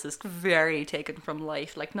lot of this is very taken from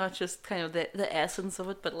life, like not just kind of the essence of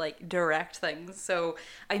it, but like direct things. So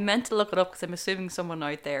I meant to look it up because I'm assuming someone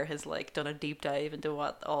out there has like done a deep dive into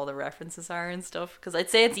what all the references are and stuff. Because I'd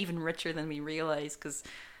say it's even richer than we realize. Because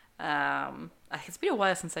it's been a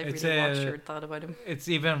while since I've really watched or thought about him. It's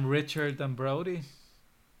even richer than Brody.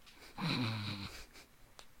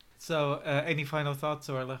 So, any final thoughts,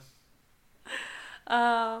 Orla?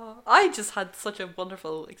 I just had such a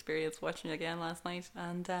wonderful experience watching it again last night,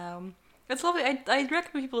 and it's lovely. I'd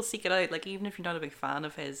recommend people seek it out, like even if you're not a big fan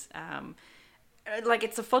of his. Like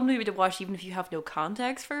it's a fun movie to watch even if you have no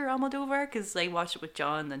context for Almodovar, because I watched it with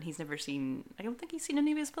John and he's never seen, I don't think he's seen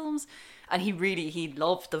any of his films, and he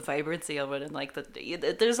loved the vibrancy of it, and like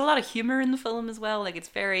there's a lot of humor in the film as well. Like it's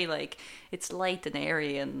very like it's light and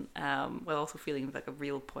airy, and while also feeling like a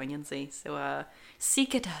real poignancy. So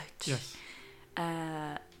seek it out. Yes.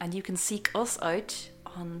 And you can seek us out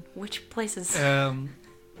on which places?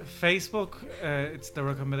 Facebook, it's The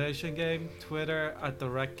Recommendation Game. Twitter,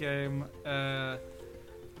 @TheRecGame.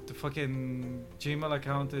 The fucking Gmail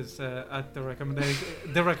account is at The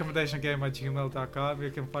Recommendation Game at gmail.com. You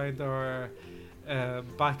can find our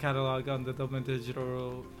back catalogue on the Dublin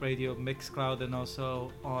Digital Radio Mixcloud and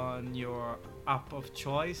also on your app of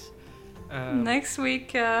choice. Next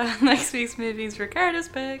week's movie is Ricardo's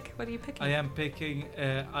pick. What are you picking? I am picking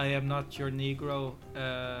I Am Not Your Negro.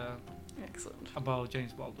 Excellent. About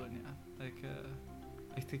James Baldwin, yeah. Like,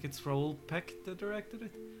 I think it's Raoul Peck that directed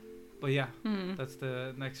it. But yeah, that's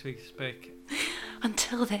the next week's pick.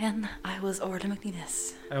 Until then, I was Orla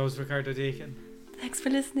McNeilus. I was Ricardo Deacon. Thanks for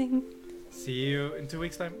listening. See you in 2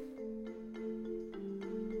 weeks' time.